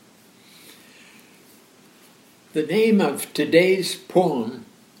The name of today's poem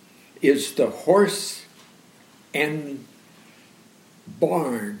is The Horse and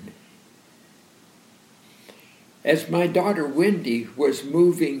Barn. As my daughter Wendy was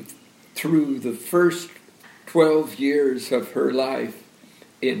moving through the first 12 years of her life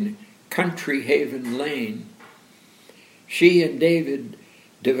in Country Haven Lane, she and David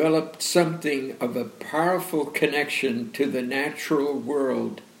developed something of a powerful connection to the natural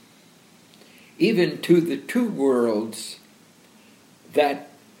world, even to the two worlds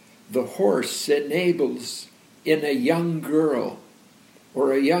that the horse enables in a young girl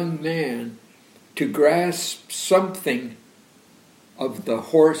or a young man to grasp something of the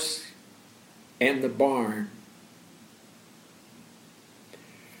horse and the barn.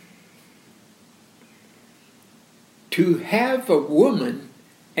 To have a woman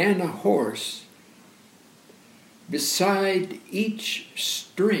and a horse beside each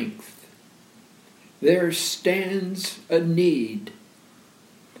strength, there stands a need.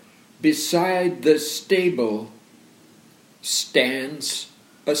 Beside the stable stands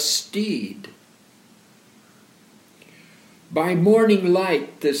a steed. By morning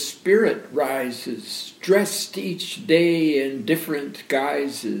light the spirit rises, dressed each day in different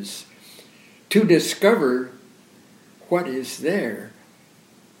guises, to discover what is there,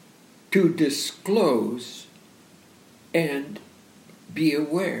 to disclose and be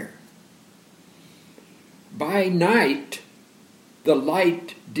aware. By night, the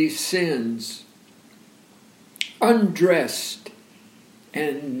light descends, undressed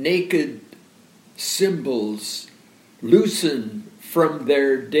and naked symbols loosen from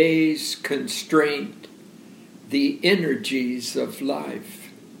their day's constraint the energies of life.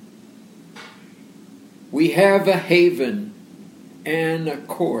 We have a haven and a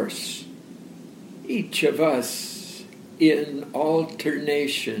course, each of us in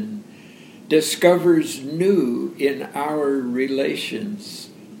alternation discovers new in our relations,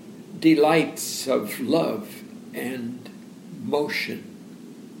 delights of love and motion.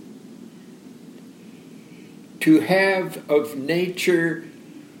 To have of nature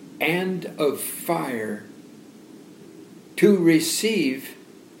and of fire, to receive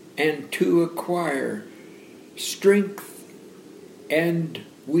and to acquire, strength and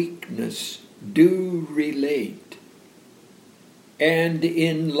weakness do relate, and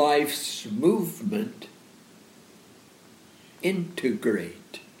in life's movement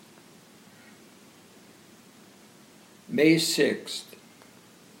integrate. May 6th,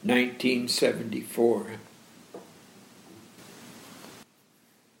 1974.